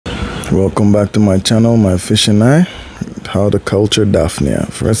Welcome back to my channel, my fish and I, how to culture Daphnia.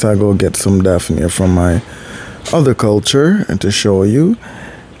 First I go get some Daphnia from my other culture and to show you,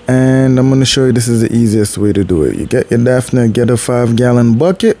 and I'm going to show you this is the easiest way to do it. You get your Daphnia, get a 5-gallon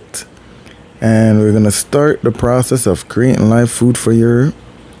bucket, and we're going to start the process of creating live food for your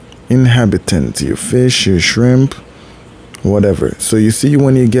inhabitants, your fish, your shrimp, whatever. So you see,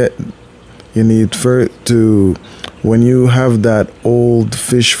 when you need when you have that old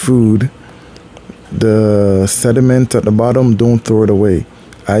fish food, the sediment at the bottom, don't throw it away.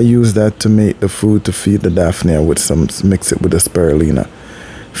 I use that to make the food to feed the Daphnia with mix it with the spirulina.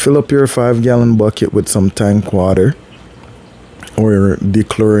 Fill up your 5-gallon bucket with some tank water or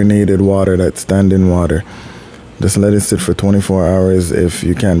dechlorinated water, that's standing water. Just let it sit for 24 hours if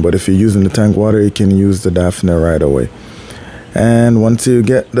you can, but if you're using the tank water, you can use the Daphnia right away. And once you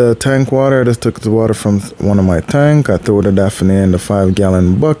get the tank water, I just took the water from one of my tank. I throw the Daphnia in the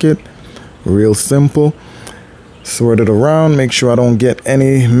 5-gallon bucket. Real simple. Sort it around. Make sure I don't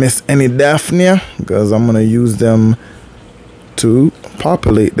miss any Daphnia, because I'm gonna use them to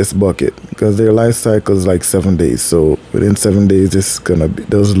populate this bucket, because their life cycle is like 7 days. So within 7 days, it's gonna be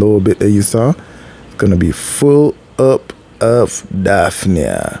those little bit that you saw. It's gonna be full up of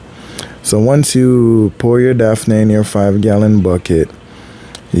Daphnia. So once you pour your Daphnia in your 5-gallon bucket,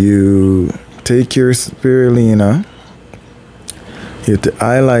 you take your spirulina.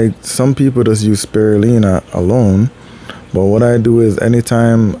 I like, some people just use spirulina alone, but what I do is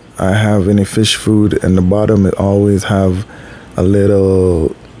anytime I have any fish food in the bottom, it always have a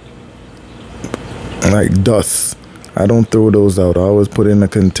little like dust. I don't throw those out. I always put it in a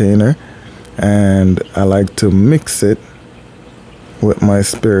container, and I like to mix it with my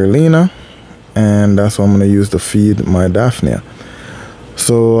spirulina, and that's what I'm going to use to feed my Daphnia.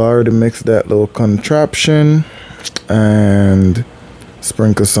 So I already mixed that little contraption and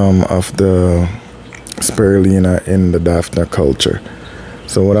sprinkle some of the spirulina in the Daphnia culture.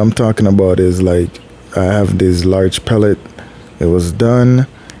 So what I'm talking about is, like, I have this large pellet, it was done,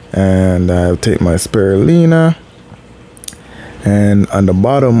 and I take my spirulina, and on the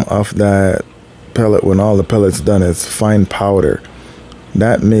bottom of that pellet, when all the pellet's done, it's fine powder.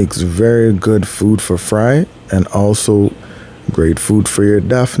 That makes very good food for fry, and also great food for your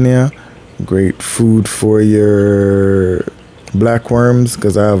Daphnia, great food for your black worms,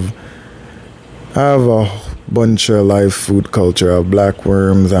 because I have a bunch of live food culture. I have black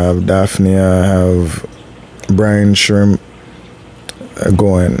worms, I have Daphnia, I have brine shrimp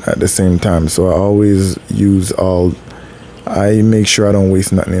going at the same time. So I always I make sure I don't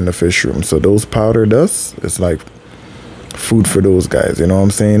waste nothing in the fish room. So those powder dust, it's like food for those guys, you know what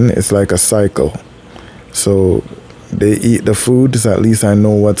I'm saying? It's like a cycle. So they eat the food, so at least I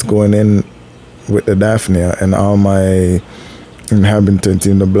know what's going in with the Daphnia and all my inhabitants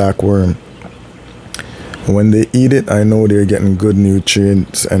in the black worm. When they eat it, I know they're getting good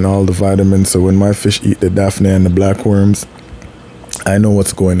nutrients and all the vitamins. So when my fish eat the Daphnia and the black worms, I know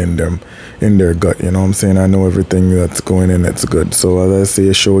what's going in their gut, you know what I'm saying? I know everything that's going in that's good. So as I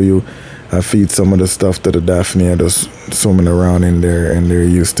say, show you, I feed some of the stuff to the Daphnia just swimming around in there, and they're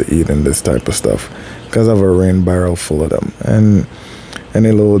used to eating this type of stuff because I have a rain barrel full of them. And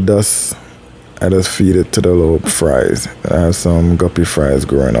any little dust, I just feed it to the little fries. I have some guppy fries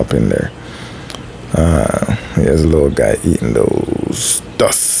growing up in there. Here's a little guy eating those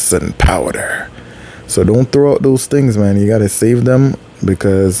dusts and powder. So don't throw out those things, man. You gotta save them,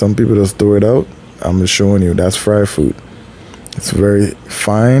 because some people just throw it out. I'm just showing you, that's fry food. It's very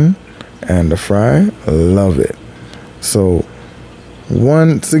fine, and the fry love it. So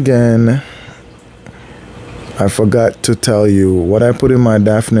once again, I forgot to tell you what I put in my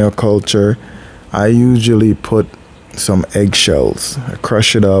Daphnia culture. I usually put some eggshells. I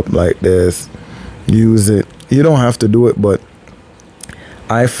crush it up like this, use it. You don't have to do it, but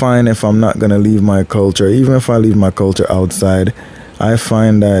I find if I'm not gonna leave my culture, even if I leave my culture outside, I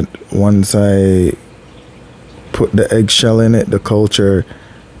find that once I put the eggshell in it, the culture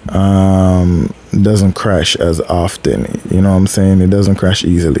doesn't crash as often. You know what I'm saying? It doesn't crash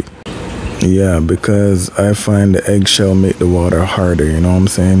easily. Yeah, because I find the eggshell make the water harder, you know what I'm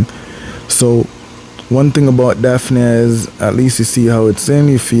saying? So one thing about Daphnia is, at least you see how it's in.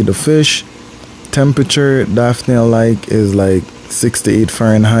 You feed the fish. Temperature Daphnia is like 6 to 8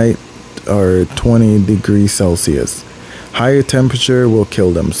 Fahrenheit or 20 degrees Celsius. Higher temperature will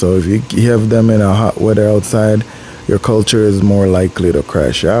kill them. So if you have them in a hot weather outside, your culture is more likely to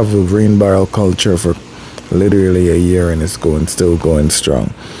crash. I have a rain barrel culture for literally a year, and it's still going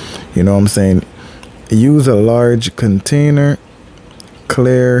strong. You know what I'm saying? Use a large container,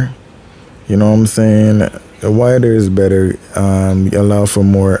 clear, you know what I'm saying? wider is better. Allow for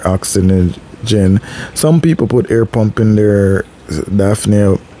more oxygen. Some people put air pump in their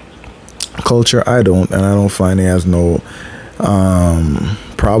Daphnia culture. I don't, and I don't find it has no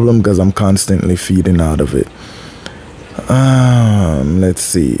problem because I'm constantly feeding out of it. Let's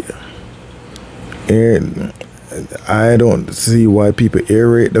see. I don't see why people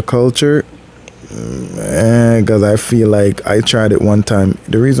aerate the culture, because I feel like I tried it one time.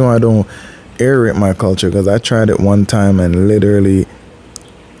 The reason why I don't aerate my culture, because I tried it one time and literally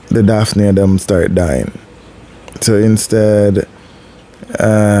the Daphnia them start dying. So instead,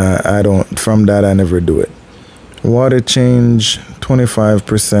 I don't. From that, I never do it. Water change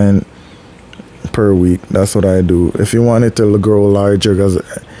 25% per week. That's what I do. If you want it to grow larger, because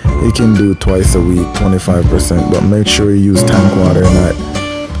you can do twice a week, 25%, but make sure you use tank water, not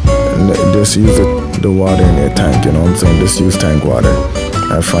just use the water in your tank. You know what I'm saying? Just use tank water.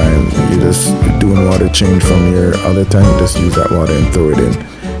 I find you just doing water change from your other tank, just use that water and throw it in.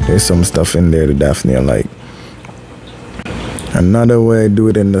 There's some stuff in there the Daphnia like. Another way I do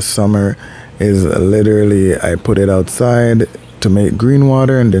it in the summer is literally I put it outside to make green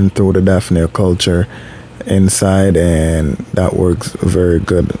water and then throw the Daphnia culture inside, and that works very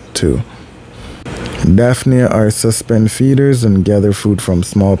good too. Daphnia are suspend feeders and gather food from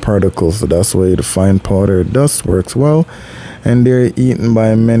small particles, so that's why the fine powder dust works well, and they're eaten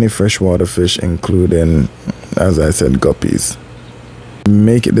by many freshwater fish, including, as I said, guppies.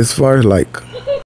 Make it this far, like